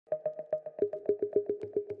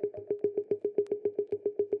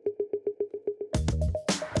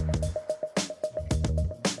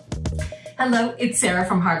Hello, it's Sarah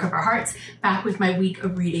from Hardcover Hearts, back with my week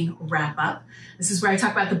of reading wrap-up. This is where I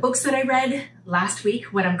talk about the books that I read last week,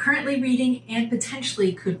 what I'm currently reading, and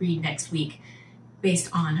potentially could read next week based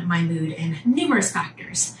on my mood and numerous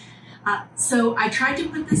factors. So I tried to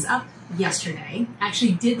put this up yesterday,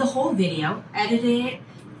 actually did the whole video, edited it.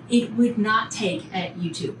 It would not take at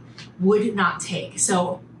YouTube, would not take.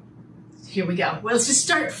 So here we go. Well, let's just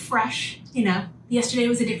start fresh. You know, yesterday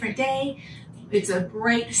was a different day. It's a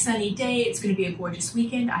bright, sunny day. It's going to be a gorgeous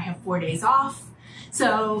weekend. I have 4 days off.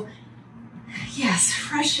 So yes,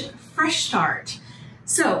 fresh start.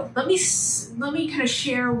 So let me kind of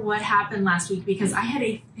share what happened last week, because I had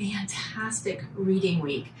a fantastic reading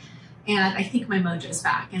week and I think my mojo's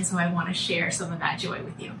back. And so I want to share some of that joy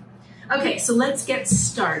with you. Okay, so let's get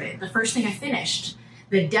started. The first thing I finished,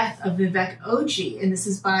 The Death of Vivek OG, and this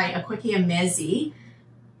is by Akwaeke Emezi.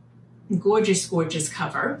 Gorgeous, gorgeous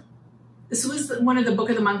cover. This was one of the Book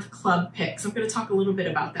of the Month Club picks. I'm going to talk a little bit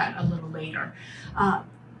about that a little later.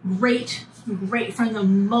 Great. From the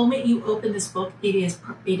moment you open this book, it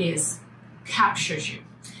captures you.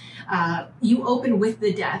 You open with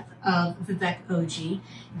the death of Vivek OG,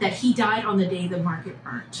 that he died on the day the market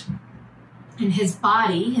burnt. And his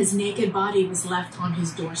body, his naked body, was left on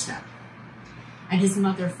his doorstep. And his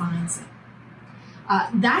mother finds it.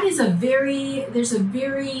 That is there's a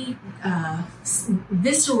very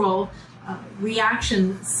visceral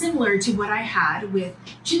reaction similar to what I had with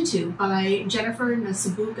Jintu by Jennifer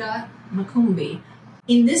Nsabuga Makumbi.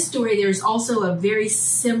 In this story, there's also a very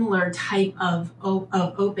similar type of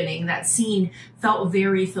opening. That scene felt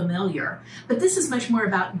very familiar, but this is much more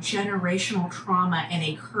about generational trauma and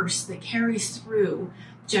a curse that carries through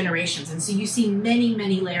generations. And so you see many,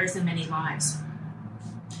 many layers and many lives.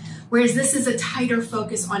 Whereas this is a tighter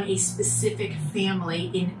focus on a specific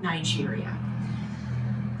family in Nigeria.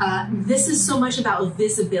 This is so much about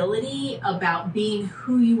visibility, about being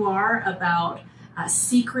who you are, about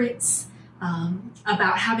secrets,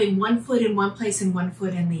 about having one foot in one place and one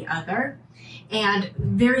foot in the other, and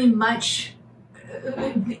very much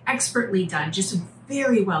expertly done, just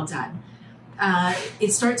very well done.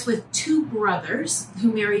 It starts with two brothers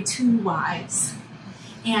who marry two wives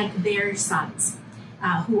and their sons.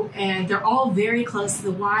 And they're all very close. The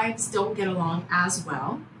wives don't get along as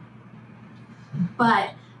well,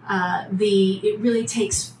 but it really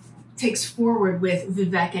takes forward with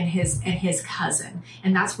Vivek and his cousin,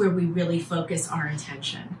 and that's where we really focus our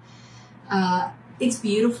attention. It's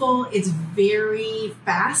beautiful. It's very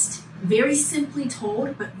fast, very simply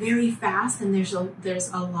told, but very fast, and there's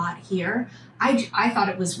a lot here. I thought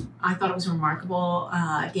it was remarkable.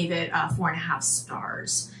 I gave it 4.5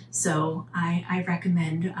 stars. So I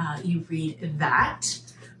recommend you read that.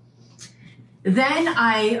 Then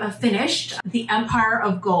I finished The Empire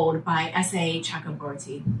of Gold by S.A.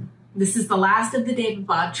 Chakraborty. This is the last of the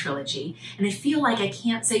Daevabad trilogy, and I feel like I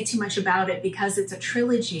can't say too much about it because it's a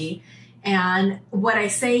trilogy, and what I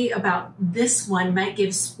say about this one might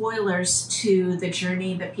give spoilers to the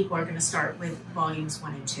journey that people are going to start with volumes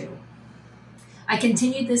 1 and 2. I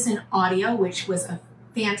continued this in audio, which was a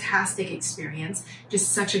fantastic experience,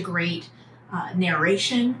 just such a great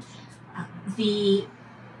narration.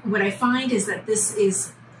 What I find is that this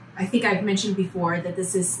is, I think I've mentioned before, that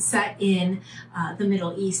this is set in the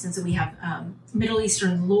Middle East, and so we have Middle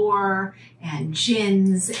Eastern lore and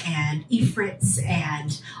jinns and ifrits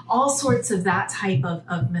and all sorts of that type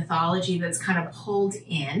of mythology that's kind of pulled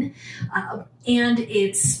in, and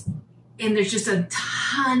there's just a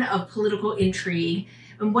ton of political intrigue.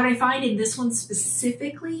 And what I find in this one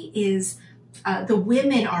specifically is the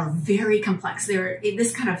women are very complex.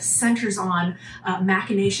 This kind of centers on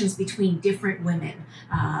machinations between different women,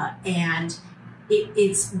 and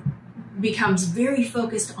it becomes very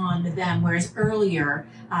focused on them, whereas earlier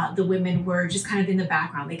the women were just kind of in the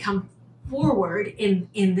background. They come forward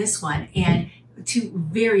in this one, and two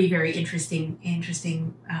very, very interesting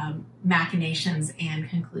machinations and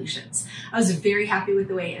conclusions. I was very happy with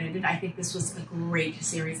the way it ended. I think this was a great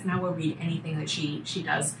series, and I will read anything that she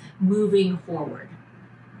does moving forward.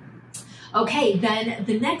 Okay, then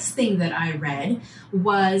the next thing that I read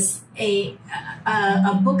was a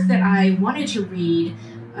book that I wanted to read.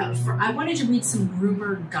 I wanted to read some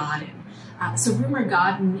Rumer Godden. So Rumer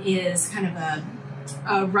Godden is kind of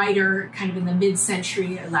a writer kind of in the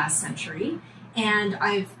mid-century, last century. And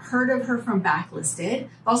I've heard of her from Backlisted.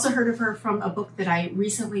 I've also heard of her from a book that I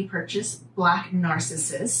recently purchased, Black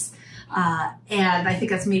Narcissus. And I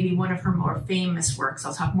think that's maybe one of her more famous works.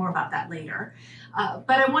 I'll talk more about that later.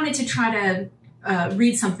 But I wanted to try to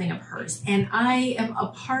read something of hers. And I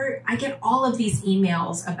get all of these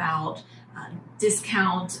emails about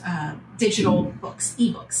discount digital books,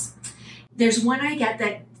 ebooks. There's one I get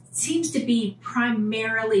that seems to be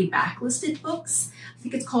primarily backlisted books. I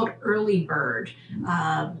think it's called Early Bird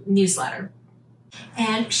newsletter.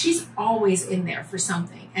 And she's always in there for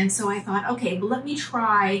something. And so I thought, okay, well, let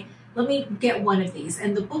me get one of these.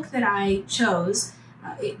 And the book that I chose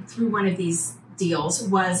through one of these deals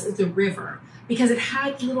was The River, because it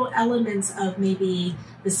had little elements of maybe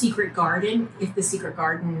The Secret Garden, if The Secret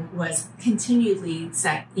Garden was continually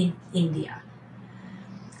set in India.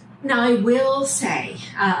 Now, I will say,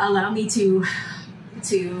 allow me to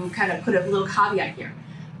kind of put a little caveat here.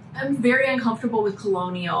 I'm very uncomfortable with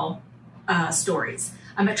colonial stories.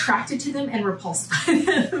 I'm attracted to them and repulsed by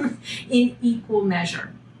them in equal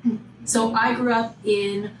measure. So I grew up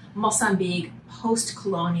in Mozambique,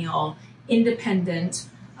 post-colonial, independent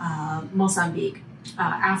Mozambique,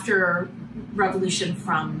 after revolution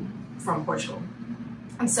from Portugal.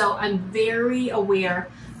 And so I'm very aware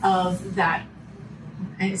of that,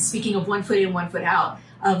 and speaking of 1 foot in, 1 foot out,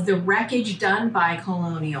 of the wreckage done by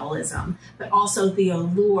colonialism, but also the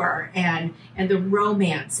allure and the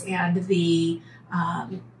romance and the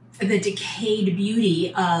decayed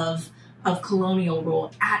beauty of colonial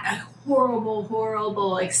rule at a horrible,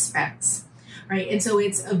 horrible expense, right? And so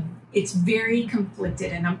it's very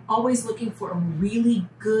conflicted, and I'm always looking for a really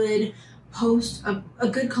good a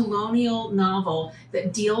good colonial novel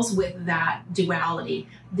that deals with that duality,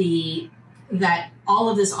 that all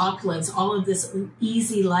of this opulence, all of this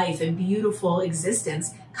easy life and beautiful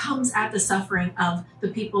existence comes at the suffering of the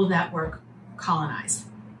people that were colonized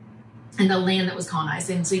and the land that was colonized.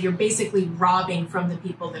 And so you're basically robbing from the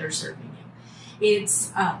people that are serving you.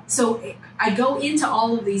 It's so I go into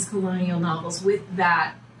all of these colonial novels with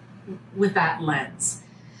that lens.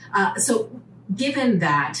 So given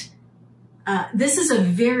that, this is a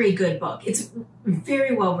very good book. It's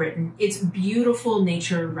very well written. It's beautiful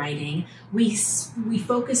nature writing. We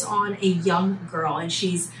focus on a young girl, and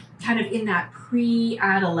she's kind of in that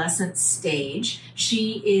pre-adolescent stage.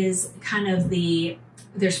 She is kind of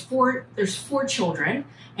there's four children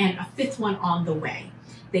and a fifth one on the way.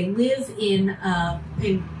 They live in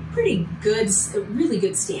pretty good, really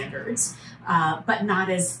good standards, but not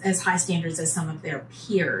as high standards as some of their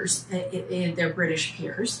peers, their British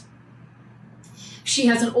peers. She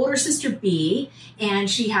has an older sister, B, and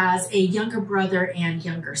she has a younger brother and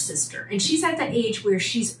younger sister. And she's at that age where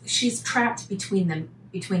she's trapped between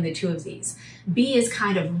the two of these. B is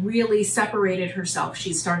kind of really separated herself.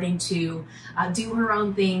 She's starting to do her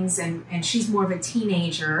own things, and she's more of a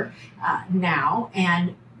teenager now.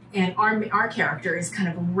 And our character is kind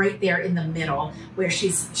of right there in the middle, where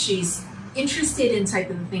she's interested in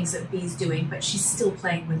type of the things that B's doing, but she's still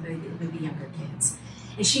playing with the younger kids.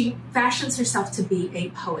 And she fashions herself to be a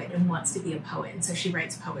poet and wants to be a poet. And so she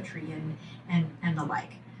writes poetry and the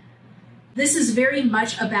like. This is very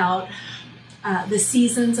much about the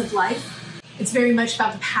seasons of life. It's very much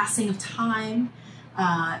about the passing of time.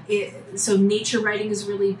 So nature writing is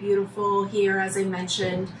really beautiful here, as I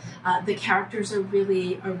mentioned. The characters are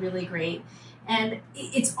really great. And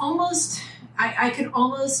it's almost, I could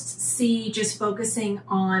almost see just focusing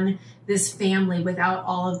on this family without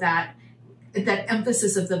all of that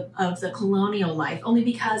emphasis of the colonial life, only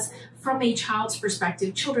because from a child's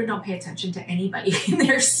perspective, children don't pay attention to anybody in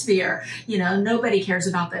their sphere. You know, nobody cares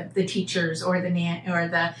about the teachers or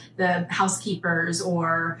the housekeepers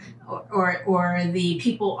or the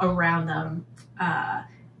people around them.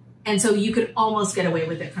 And so you could almost get away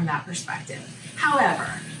with it from that perspective.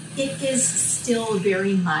 However, it is still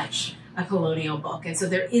very much a colonial book, and so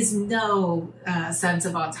there is no sense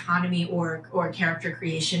of autonomy or character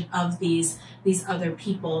creation of these other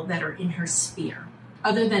people that are in her sphere,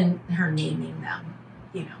 other than her naming them,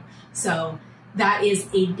 you know. So that is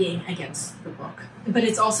a ding against the book, but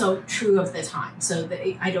it's also true of the time. So that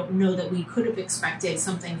I don't know that we could have expected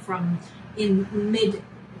something from in mid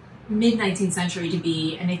 19th century to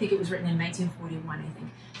be, and I think it was written in 1941, I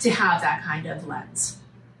think, to have that kind of lens.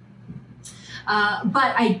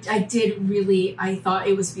 But I thought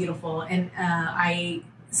it was beautiful, and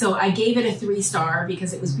so I gave it a 3-star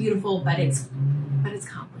because it was beautiful, but it's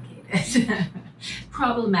complicated,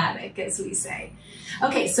 problematic, as we say.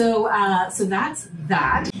 Okay, so that's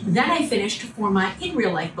that. Then I finished for my in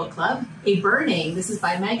real life book club, A Burning. This is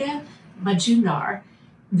by Megha Majumdar.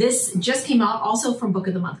 This just came out also from Book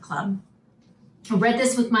of the Month Club. I read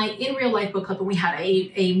this with my in real life book club, and we had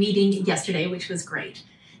a meeting yesterday, which was great.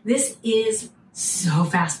 This is so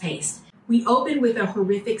fast-paced. We open with a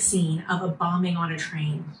horrific scene of a bombing on a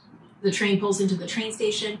train. The train pulls into the train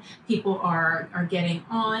station, people are getting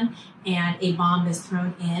on, and a bomb is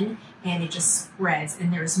thrown in, and it just spreads,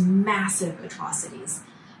 and there's massive atrocities.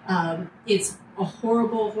 It's a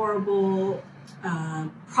horrible, horrible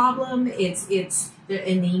problem. And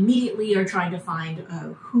they immediately are trying to find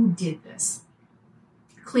who did this.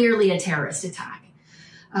 Clearly a terrorist attack.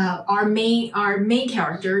 Our main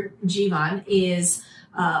character, Jivan, is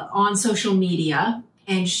on social media,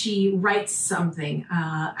 and she writes something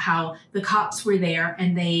how the cops were there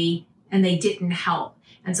and they didn't help.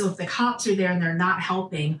 And so if the cops are there and they're not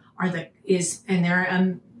helping,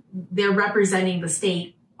 they're representing the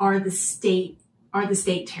state, are the state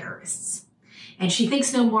terrorists. And she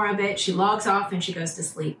thinks no more of it. She logs off and she goes to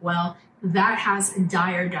sleep. Well, that has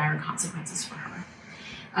dire, dire consequences for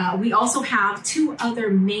her. We also have two other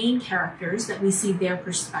main characters that we see their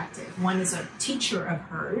perspective. One is a teacher of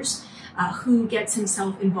hers who gets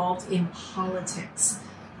himself involved in politics,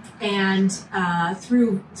 and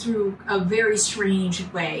through a very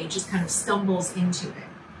strange way, just kind of stumbles into it.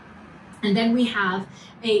 And then we have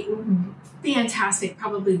a fantastic,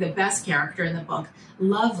 probably the best character in the book,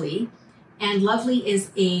 Lovely. And Lovely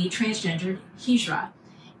is a transgendered Hijra.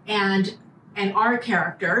 And our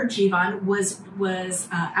character, Jivan, was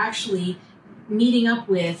actually meeting up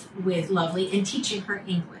with Lovely and teaching her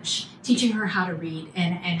English, teaching her how to read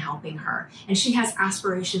and helping her. And she has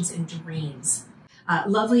aspirations and dreams.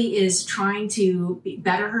 Lovely is trying to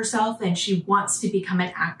better herself, and she wants to become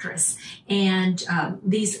an actress. And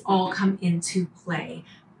these all come into play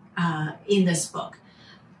in this book.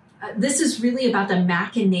 This is really about the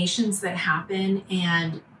machinations that happen,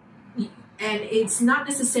 and it's not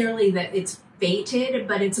necessarily that it's fated,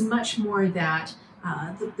 but it's much more that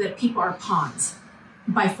that people are pawns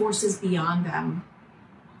by forces beyond them,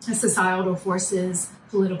 societal forces,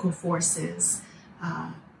 political forces,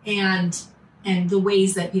 and the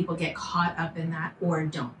ways that people get caught up in that or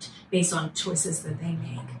don't, based on choices that they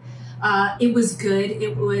make. It was good.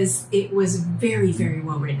 It was very, very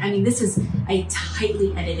well written. I mean, this is a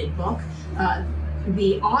tightly edited book.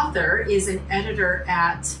 The author is an editor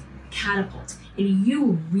at Catapult, and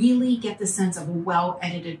you really get the sense of a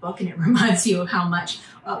well-edited book, and it reminds you of how much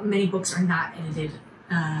many books are not edited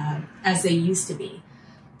as they used to be.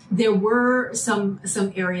 There were some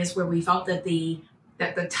areas where we felt that the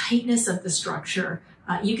tightness of the structure,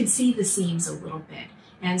 you could see the seams a little bit,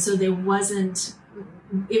 and so there wasn't.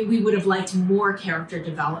 We would have liked more character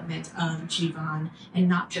development of Jivan and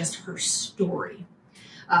not just her story.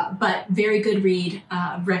 But very good read,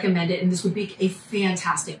 recommend it, and this would be a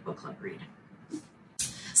fantastic book club read.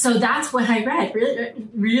 So that's what I read. Really,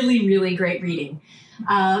 really, really great reading.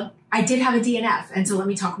 I did have a DNF, and so let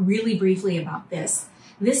me talk really briefly about this.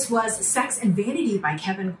 This was Sex and Vanity by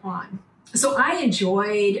Kevin Kwan. So I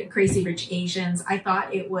enjoyed Crazy Rich Asians. I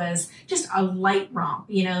thought it was just a light romp,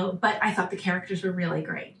 but I thought the characters were really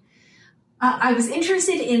great. I was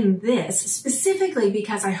interested in this specifically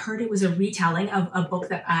because I heard it was a retelling of a book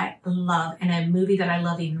that I love and a movie that I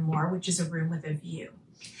love even more, which is A Room with a View.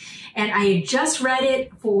 And I had just read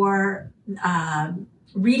it for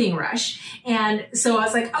Reading Rush. And so I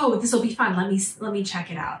was like, oh, this will be fun. Let me check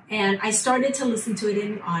it out. And I started to listen to it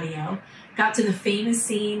in audio, got to the famous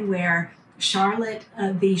scene where Charlotte,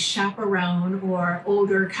 the chaperone or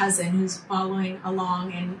older cousin who's following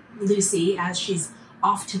along, and Lucy, as she's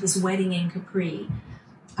off to this wedding in Capri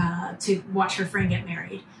to watch her friend get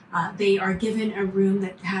married, they are given a room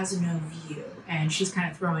that has no view, and she's kind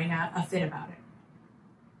of throwing a fit about it.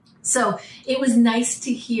 So it was nice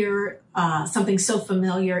to hear something so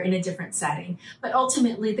familiar in a different setting, but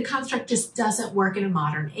ultimately the construct just doesn't work in a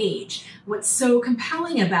modern age. What's so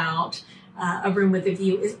compelling about A Room with a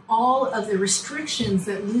View is all of the restrictions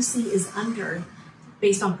that Lucy is under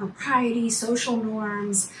based on propriety, social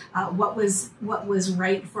norms, what was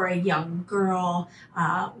right for a young girl,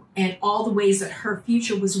 and all the ways that her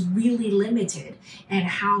future was really limited, and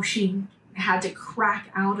how she had to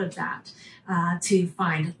crack out of that to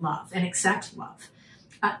find love and accept love.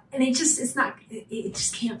 And it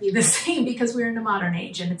just can't be the same because we're in a modern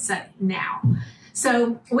age and it's set now.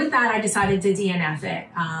 So with that, I decided to DNF it.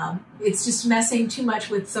 It's just messing too much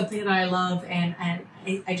with something that I love, and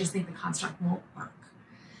I just think the construct won't work.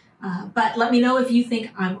 But let me know if you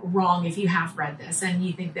think I'm wrong, if you have read this and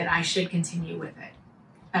you think that I should continue with it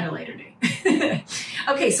at a later date.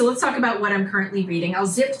 Okay, so let's talk about what I'm currently reading. I'll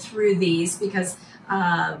zip through these because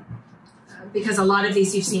a lot of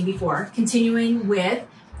these you've seen before. Continuing with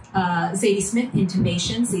Zadie Smith,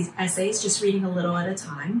 Intimations, these essays, just reading a little at a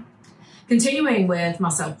time. Continuing with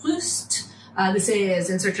Marcel Proust. This is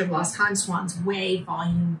In Search of Lost Time, Swann's Way,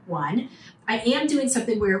 Volume 1. I am doing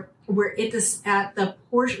something where we're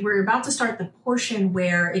about to start the portion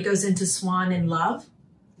where it goes into Swann and love.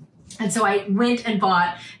 And so I went and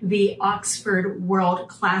bought the Oxford World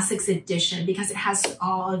Classics edition because it has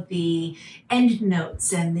all of the end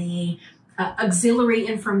notes and the auxiliary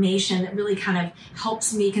information that really kind of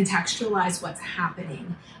helps me contextualize what's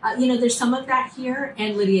happening. You know, there's some of that here,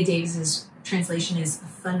 and Lydia Davis's translation is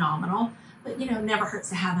phenomenal, but you know, never hurts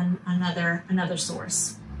to have another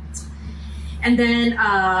source. And then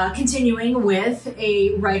continuing with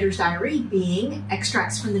a writer's diary, being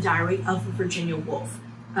extracts from the diary of Virginia Woolf.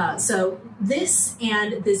 So this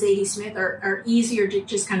and the Zadie Smith are easier to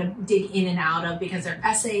just kind of dig in and out of because they're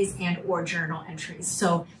essays and or journal entries.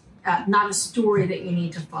 So not a story that you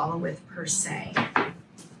need to follow with per se.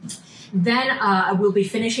 Then we'll be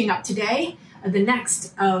finishing up today the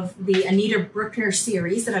next of the Anita Brookner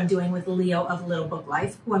series that I'm doing with Leo of Little Book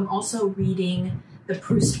Life, who I'm also reading the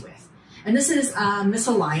Proust with. And this is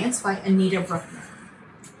Missalliance by Anita Brookner.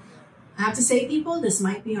 I have to say, people, this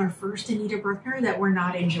might be our first Anita Brookner that we're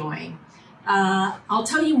not enjoying. I'll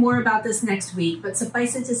tell you more about this next week, but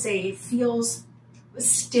suffice it to say, it feels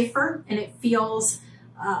stiffer and it feels,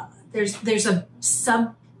 there's a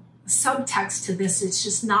subtext to this. It's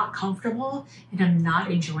just not comfortable and I'm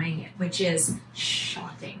not enjoying it, which is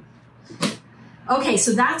shocking. Okay,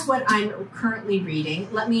 so that's what I'm currently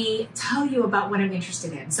reading. Let me tell you about what I'm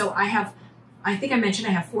interested in. So I think I mentioned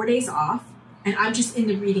I have 4 days off and I'm just in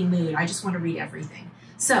the reading mood. I just want to read everything.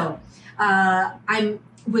 So I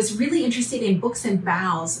was really interested in Books and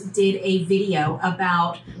Bows did a video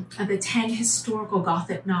about the 10 historical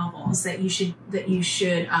Gothic novels that you should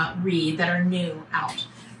read that are new out.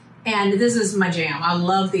 And this is my jam. I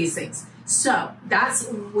love these things. So that's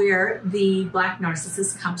where the Black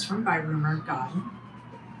Narcissus comes from by Rumer, Godden.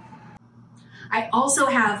 I also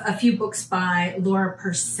have a few books by Laura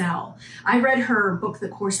Purcell. I read her book, The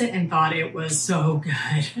Corset, and thought it was so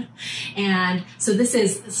good. And so this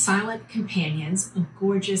is Silent Companions, a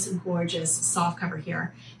gorgeous, gorgeous softcover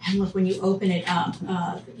here. And look, when you open it up,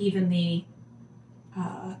 even the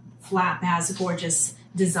flap has a gorgeous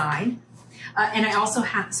design. And I also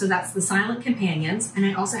have, so that's the Silent Companions, and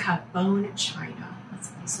I also have Bone China.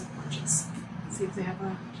 That's also gorgeous. Let's see if they have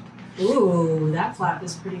a, ooh, that flap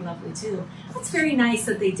is pretty lovely too. That's very nice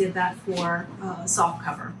that they did that for soft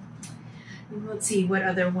cover. Let's see what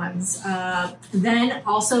other ones. Then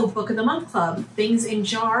also Book of the Month Club, Things in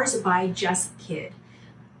Jars by Jess Kidd.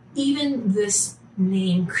 Even this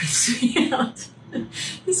name creeps me out.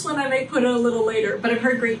 This one I may put a little later, but I've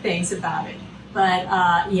heard great things about it. But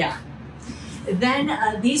yeah.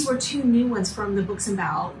 Then these were two new ones from the Books and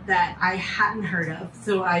Bow that I hadn't heard of,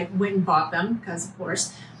 so I went and bought them because, of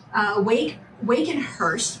course, Wake and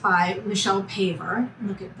Hurst by Michelle Paver.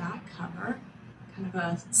 Look at that cover, kind of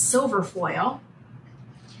a silver foil.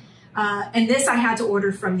 And this I had to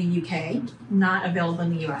order from the UK, not available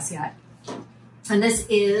in the US yet. And this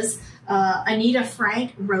is Anita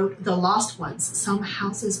Frank wrote The Lost Ones. Some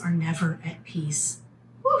houses are never at peace.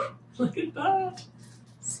 Whew, look at that.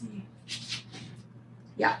 Let's see.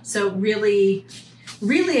 Yeah, so really,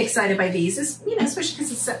 really excited by these, especially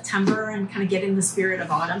because it's September and kind of getting the spirit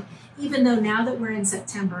of autumn, even though now that we're in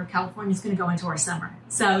September, California is going to go into our summer.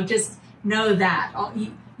 So just know that.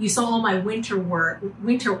 You saw all my winter wear,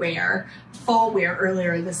 fall wear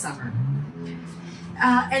earlier this summer.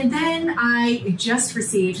 And then I just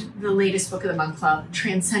received the latest Book of the Month Club,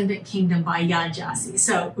 Transcendent Kingdom by Jan Jassy.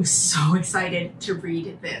 So I was so excited to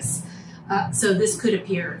read this. So this could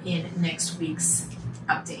appear in next week's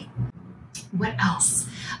update. What else?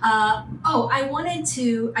 I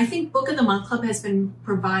think Book of the Month Club has been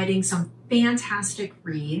providing some fantastic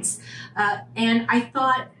reads. And I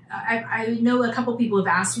thought, I know a couple people have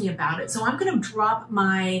asked me about it, so I'm going to drop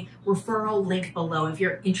my referral link below if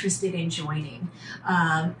you're interested in joining.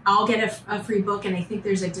 I'll get a free book, and I think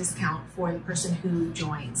there's a discount for the person who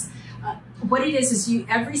joins. What it is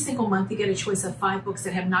every single month you get a choice of 5 books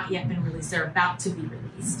that have not yet been released. They're about to be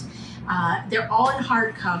released. They're all in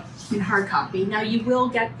hard copy. Now you will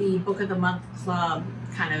get the Book of the Month Club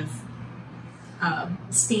kind of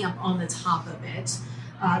stamp on the top of it.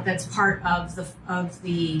 That's part of the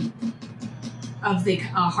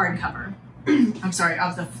hardcover. I'm sorry,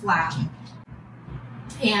 of the flap.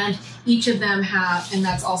 And each of them have, and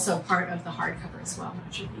that's also part of the hardcover as well. I'm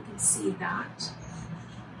not sure if you can see that.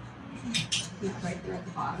 Yeah, right there at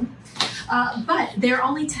the bottom. But they're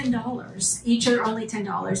only $10. Each are only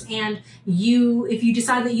 $10. And if you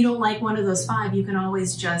decide that you don't like one of those 5, you can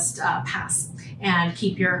always just pass and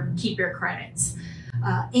keep your credits.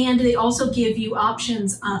 And they also give you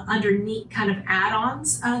options underneath, kind of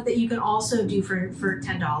add-ons that you can also do for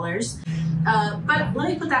 $10. But let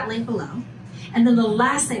me put that link below. And then the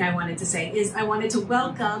last thing I wanted to say is I wanted to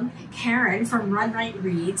welcome Karen from Run Right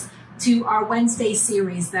Reads to our Wednesday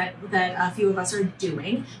series that a few of us are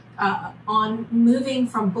doing on moving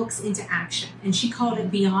from books into action. And she called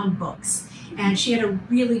it Beyond Books. And she had a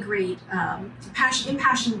really great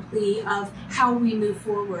impassioned plea of how we move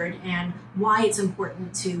forward and why it's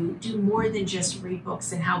important to do more than just read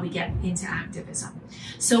books and how we get into activism.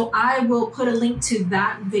 So I will put a link to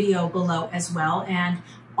that video below as well, and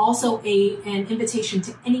also an invitation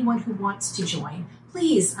to anyone who wants to join.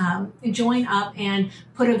 Please join up and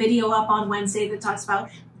put a video up on Wednesday that talks about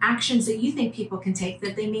actions that you think people can take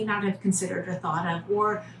that they may not have considered or thought of,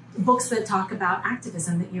 or books that talk about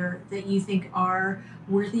activism that you think are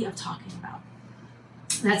worthy of talking about.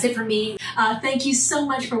 That's it for me. Thank you so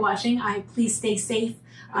much for watching. Please stay safe,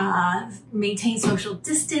 maintain social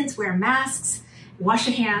distance, wear masks, wash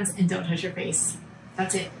your hands, and don't touch your face.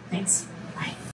 That's it. Thanks.